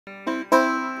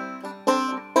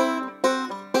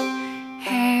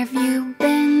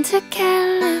to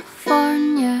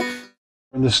California.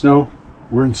 We're in the snow.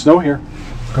 We're in snow here.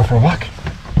 Go for a walk.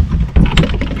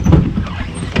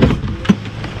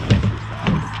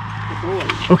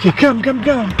 Okay, come.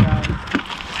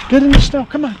 Get in the snow,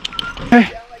 come on.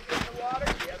 Hey.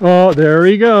 Oh, there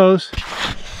he goes.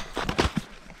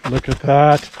 Look at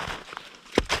that.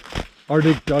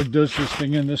 Arctic Doug does this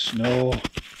thing in the snow.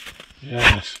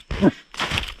 Yes.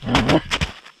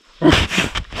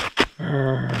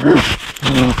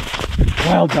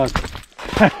 Wild Doug.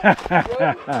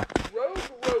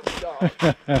 Rogue dog.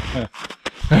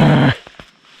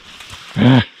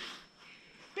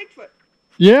 Bigfoot.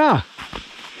 Yeah.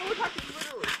 No, we're talking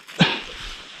literally.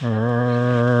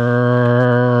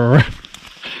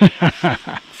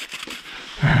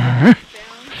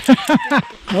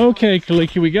 Okay,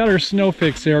 Kaliki, we got our snow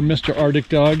fix there, Mr. Arctic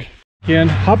Dog. Ken,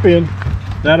 hop in.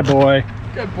 That a boy.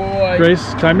 Good boy.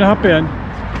 Grace, time to hop in.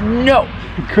 No.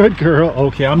 Good girl.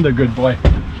 Okay, I'm the good boy.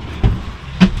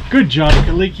 Good job,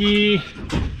 Kaliki.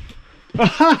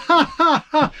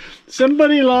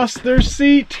 Somebody lost their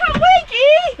seat.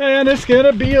 Kaliki! And it's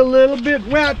gonna be a little bit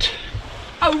wet.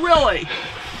 Oh, really?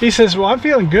 He says, well, I'm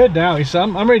feeling good now. He says,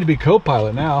 I'm ready to be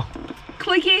co-pilot now.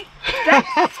 Kaliki,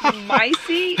 that's my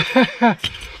seat.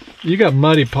 You got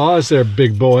muddy paws there,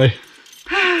 big boy.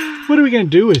 What are we gonna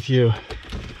do with you?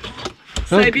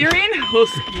 Siberian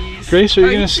Huskies. Grace, are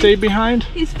you gonna stay behind?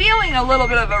 He's feeling a little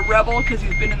bit of a rebel because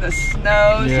he's been in the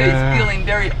snow, so he's feeling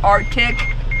very Arctic.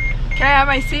 Can I have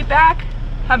my seat back?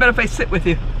 How about if I sit with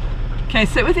you? Can I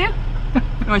sit with you?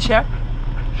 You want to share?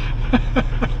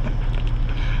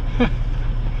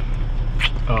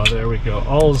 Oh, there we go.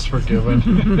 All's forgiven.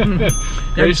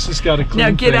 Grace has got a clean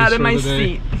Now get face out of for my the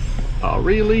day. seat. Oh,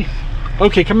 really?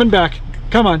 Okay, coming back.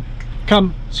 Come on.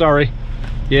 Come. Sorry.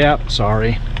 Yeah,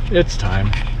 sorry. It's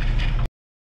time.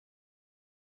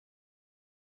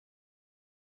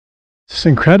 It's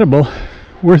incredible.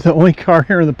 We're the only car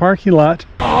here in the parking lot.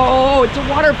 Oh, it's a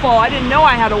waterfall. I didn't know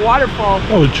I had a waterfall.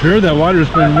 Oh, sure. That water's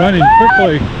been running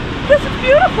quickly. This is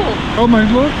beautiful. Oh my,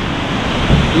 look.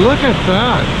 Look at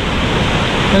that.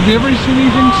 Have you ever seen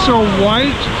anything so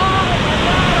white?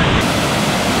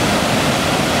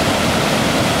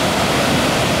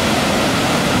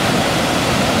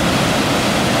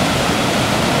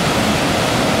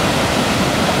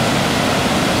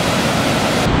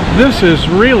 This is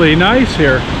really nice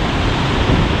here.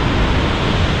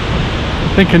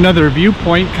 I think another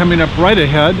viewpoint coming up right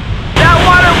ahead. That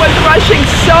water was rushing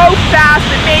so fast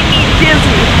it made me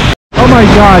dizzy. Oh my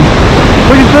God,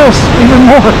 look at this, even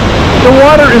more. The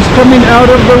water is coming out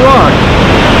of the rock.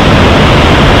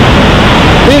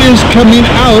 It is coming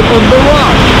out of the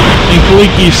rock. And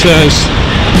Kaliki says,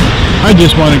 I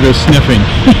just want to go sniffing.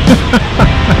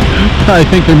 I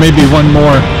think there may be one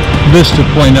more vista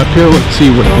point up here. Let's see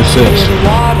what this is.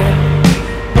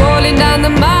 Rolling down the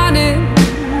mountain,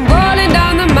 running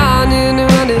under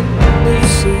the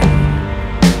sea.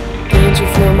 Can't you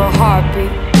feel my heartbeat?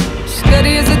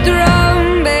 Steady as a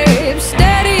drum, babe.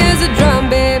 Steady as a drum,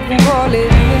 babe. Rolling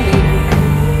with me.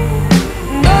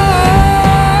 No,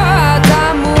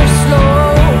 time moves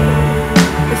slow.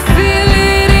 Feel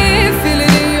it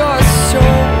in your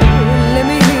soul. Let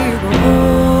me hear you go.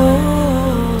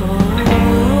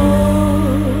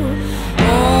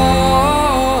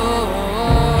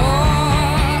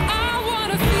 I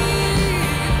wanna feel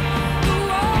the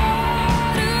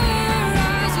water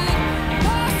rising,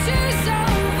 washes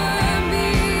over me.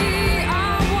 I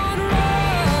wanna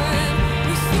run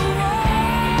with the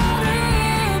water,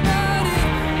 but it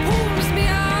pulls me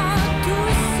out to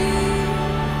sea.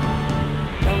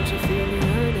 Don't you feel me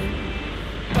hurting,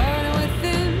 burning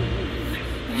within,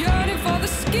 yearning for the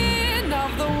skin of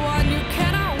the one you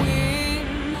cannot win?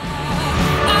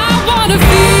 I wanna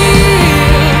feel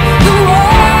the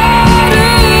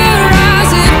water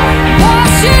rising,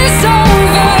 washes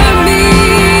over me.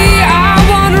 I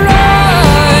wanna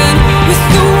run with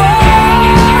the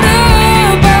water,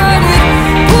 but it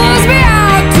pulls me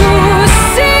out to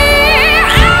sea.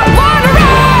 I wanna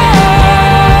run,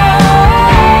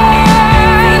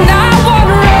 I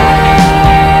wanna run,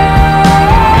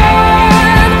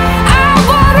 I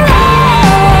wanna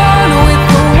run with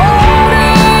the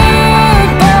water,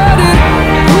 but it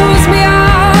pulls me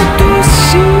out to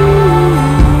sea.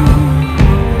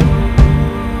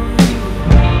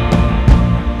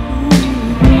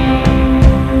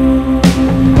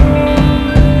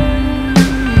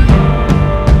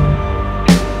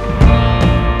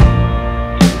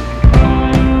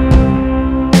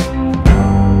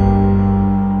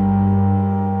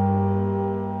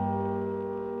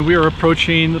 We are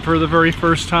approaching for the very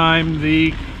first time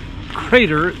the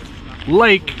crater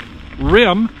lake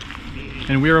rim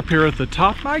And we're up here at the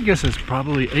top. I guess it's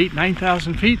probably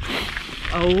 8,000–9,000 feet.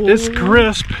 Oh, It's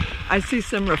crisp. I see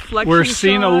some reflection. We're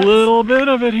seeing shots. a little bit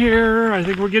of it here. I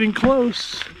think we're getting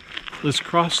close. Let's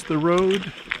cross the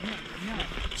road.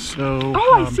 So,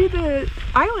 Oh, I see the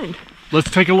island. let's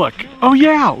take a look. Oh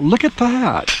yeah, look at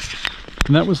that.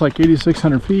 And that was like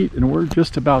 8,600 feet, and we're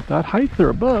just about that height there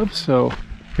above. So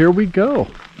here we go.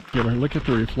 You ever look at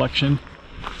the reflection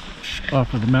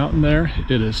off of the mountain there?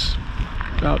 It is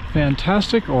about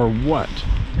fantastic, or what?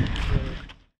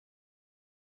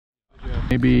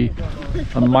 Maybe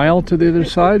a mile to the other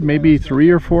side, maybe 3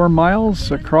 or 4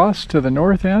 miles across to the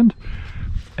north end,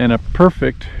 and a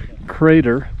perfect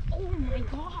crater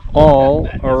all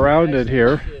around it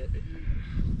here.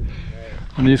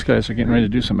 And these guys are getting ready to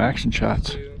do some action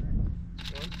shots.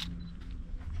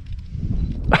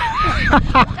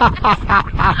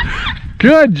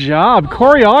 Good job,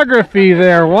 choreography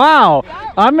there. Wow,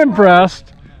 I'm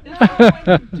impressed.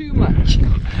 Too much.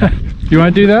 You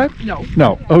want to do that? No.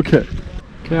 No, okay.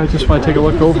 Okay, I just want to take a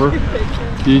look over.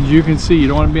 You can see you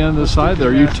don't want to be on the side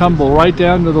there. You tumble right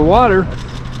down to the water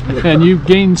and you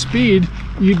gain speed.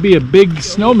 You'd be a big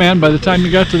snowman by the time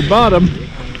you got to the bottom,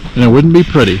 and it wouldn't be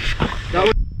pretty.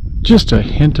 Just a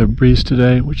hint of breeze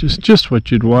today, which is just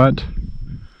what you'd want.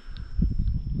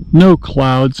 No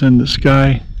clouds in the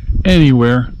sky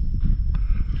anywhere.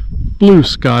 Blue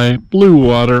sky, blue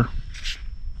water,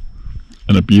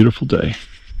 and a beautiful day.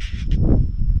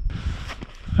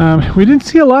 We didn't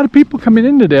see a lot of people coming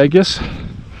in today, I guess,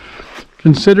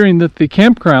 considering that the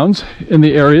campgrounds in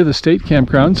the area, the state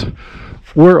campgrounds,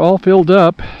 were all filled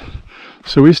up.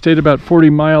 So we stayed about 40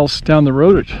 miles down the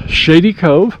road at Shady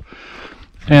Cove,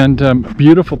 and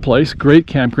beautiful place, great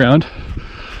campground.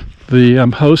 The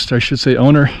host, I should say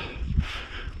owner,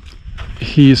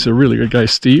 he's a really good guy,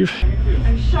 Steve.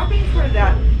 I'm shopping for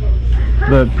that.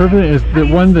 The perfect is the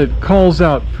one that calls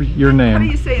out for your name. How do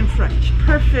you say in French?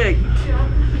 Perfect.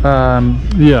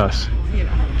 Yes. You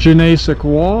know. Je ne sais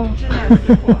quoi.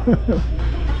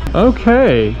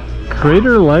 Okay,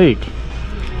 Crater Lake.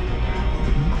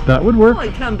 That would work. Only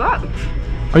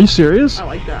 $10. Are you serious? I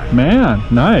like that. Man,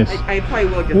 nice. I probably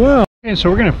will get Well, okay, so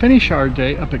we're going to finish our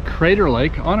day up at Crater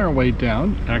Lake on our way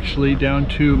down, actually down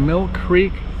to Mill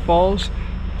Creek Falls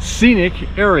Scenic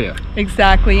Area.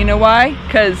 Exactly. You know why?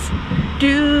 Because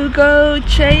do go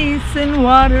chasing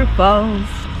waterfalls.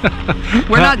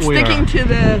 We're not sticking to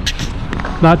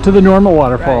the... Not to the normal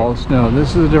waterfalls. Right. No,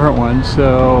 this is a different one.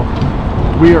 So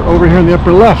we are over here in the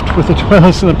upper left with the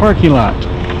toilets in the parking lot.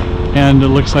 And it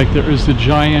looks like there is the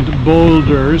giant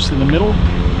boulders in the middle.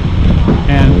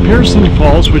 And Pearson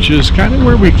Falls, which is kind of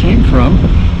where we came from.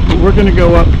 But we're going to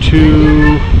go up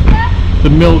to the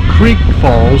Mill Creek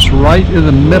Falls right in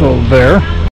the middle there.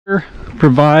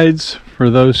 Provides for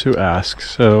those who ask.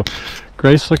 So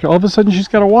Grace, look, all of a sudden she's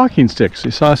got a walking stick. So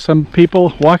you saw some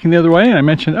people walking the other way, and I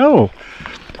mentioned, oh,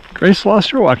 Grace lost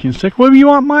her walking stick. Well, you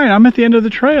want mine? I'm at the end of the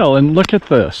trail, and look at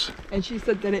this. And she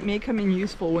said that it may come in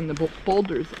useful when the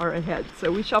boulders are ahead.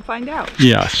 So we shall find out.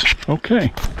 Yes.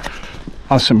 Okay.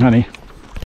 Awesome, honey.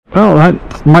 Well,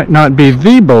 that might not be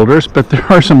the boulders, but there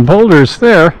are some boulders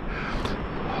there.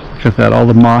 Look at that, all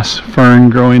the moss fern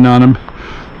growing on them,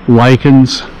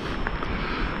 lichens.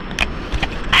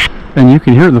 And you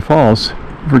can hear the falls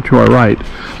over to our right.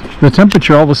 The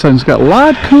temperature all of a sudden has got a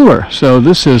lot cooler, so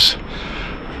this is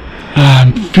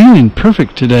feeling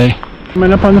perfect today.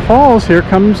 Coming up on the falls, here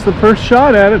comes the first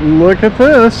shot at it, and look at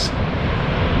this.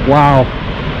 Wow.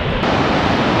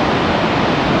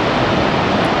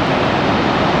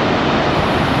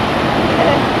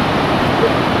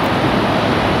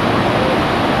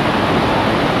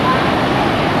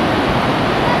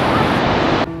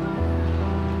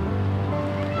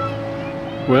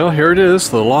 Well, here it is,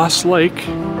 the Lost Lake.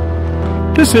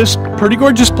 This is a pretty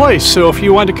gorgeous place, so if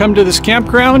you want to come to this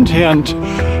campground and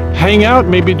hang out,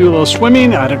 maybe do a little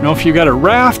swimming, I don't know if you got a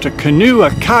raft, a canoe, a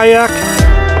kayak,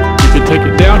 you could take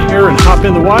it down here and hop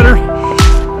in the water,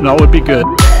 and all would be good.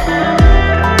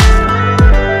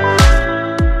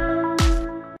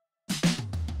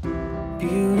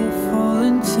 Beautiful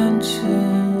intentions,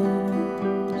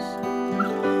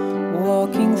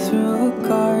 walking through a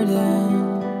garden.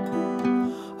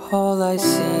 All I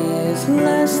see is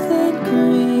less than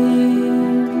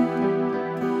green,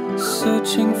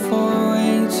 searching for a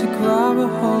way to grab a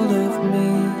hold of me.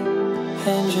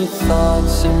 And your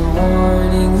thoughts and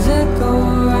warnings echo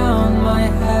around my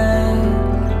head,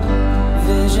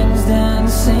 visions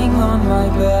dancing on my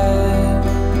bed.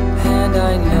 And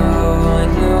I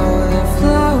know the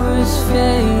flowers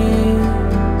fade,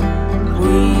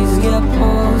 weeds get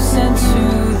pulled, sent to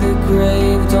the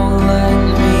grave. Don't let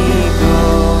me go,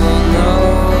 no,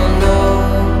 no.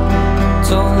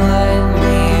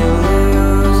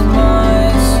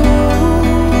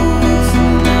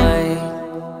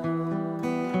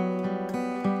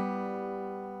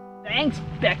 Thanks,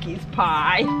 Becky's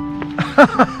pie.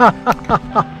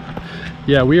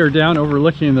 Yeah, we are down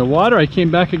overlooking the water. I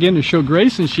came back again to show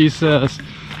Grace, and she says,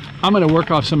 I'm going to work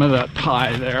off some of that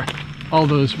pie there. All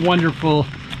those wonderful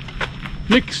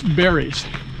mixed berries.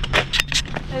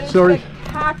 It's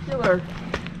spectacular,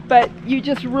 but you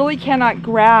just really cannot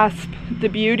grasp the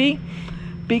beauty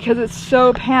because it's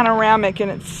so panoramic and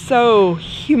it's so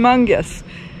humongous,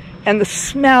 and the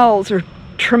smells are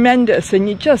tremendous, and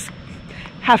you just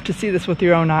have to see this with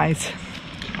your own eyes.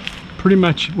 Pretty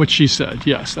much what she said.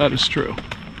 Yes, that is true.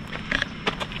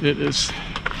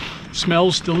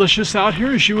 Smells delicious out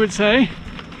here, as you would say.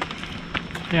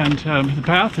 And the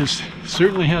path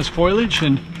certainly has foliage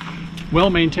and well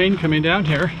maintained coming down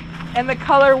here. And the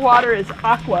color water is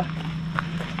aqua.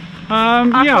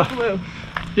 Yeah, Blue.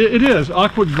 It is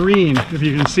aqua green. If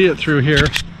you can see it through here,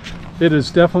 it is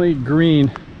definitely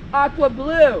green. Aqua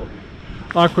blue.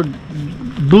 Aqua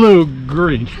blue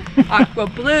green. Aqua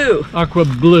blue. Aqua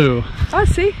blue. Oh,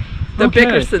 see? The Okay.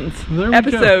 Bickersons. There we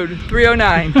Episode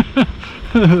 309.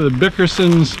 The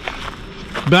Bickersons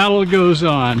battle goes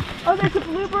on. Oh, there's a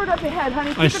bluebird up ahead,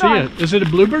 honey. I see it. Is it a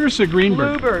bluebird or is it a green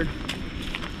bird? Bluebird.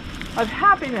 Of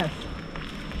happiness.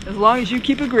 As long as you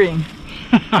keep it green.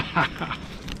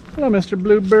 Hello, Mr.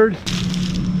 Bluebird.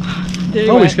 There you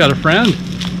Oh, went. he's got a friend.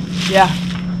 Yeah.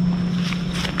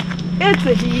 It's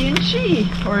a he and she.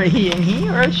 Or a he and he,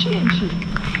 or a she and she.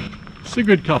 It's a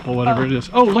good couple, whatever it is.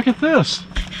 Oh, look at this.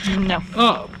 No.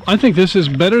 Oh, I think this is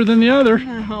better than the other.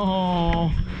 Oh.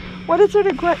 What is there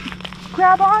to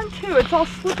grab onto? It's all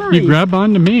slippery. You grab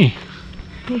onto me.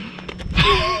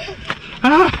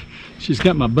 Ah, she's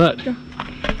got my butt.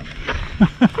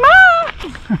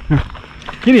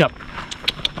 Giddy up.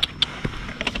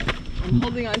 I'm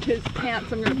holding onto his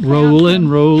pants. I'm going to Rolling,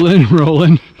 rolling,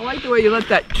 rolling. I like the way you let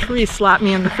that tree slap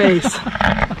me in the face.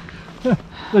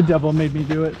 The devil made me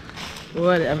do it.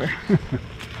 Whatever.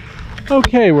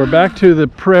 Okay, we're back to the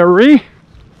prairie.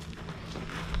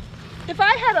 If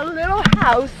I had a little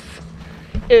house,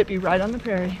 it would be right on the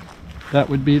prairie. That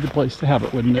would be the place to have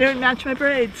it, wouldn't It it? would match my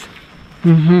braids.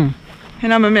 Mm-hmm.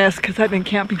 And I'm a mess because I've been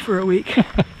camping for a week.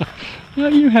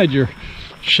 Well, you had your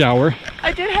shower.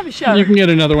 I did have a shower. You can get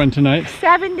another one tonight.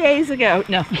 7 days ago.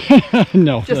 No.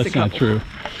 No, Just a that's not couple. true.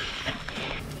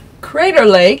 Crater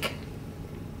Lake.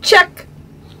 Check.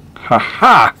 Ha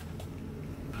ha!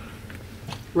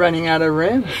 Running out of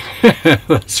room.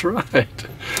 That's right.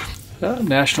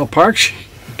 National parks,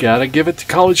 gotta give it the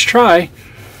college try.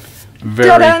 Very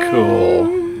Ta-da!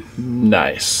 cool.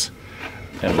 Nice.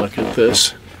 And look at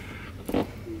this.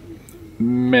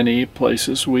 Many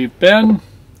places we've been,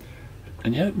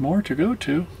 and yet more to go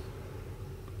to.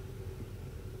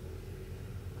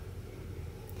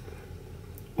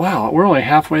 Wow, we're only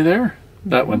halfway there.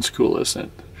 That one's cool, isn't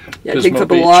it? Yeah, it Pismo takes up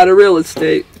Beach. a lot of real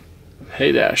estate.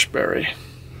 Haight-Ashbury.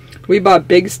 We bought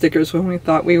big stickers when we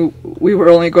thought we were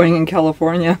only going in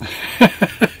California.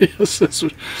 Yes, that's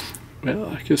what, well,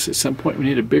 I guess at some point we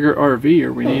need a bigger RV,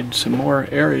 or we need some more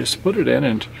areas to put it in,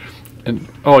 and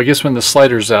oh, I guess when the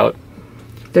slider's out,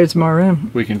 There's more room.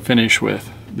 we can finish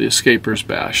with the Escapers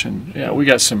Bash, and yeah, we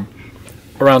got some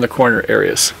around the corner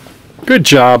areas. Good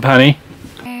job, honey.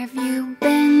 Have you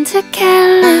been to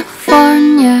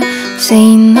California?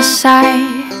 Seen the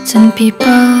sights and people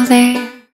there?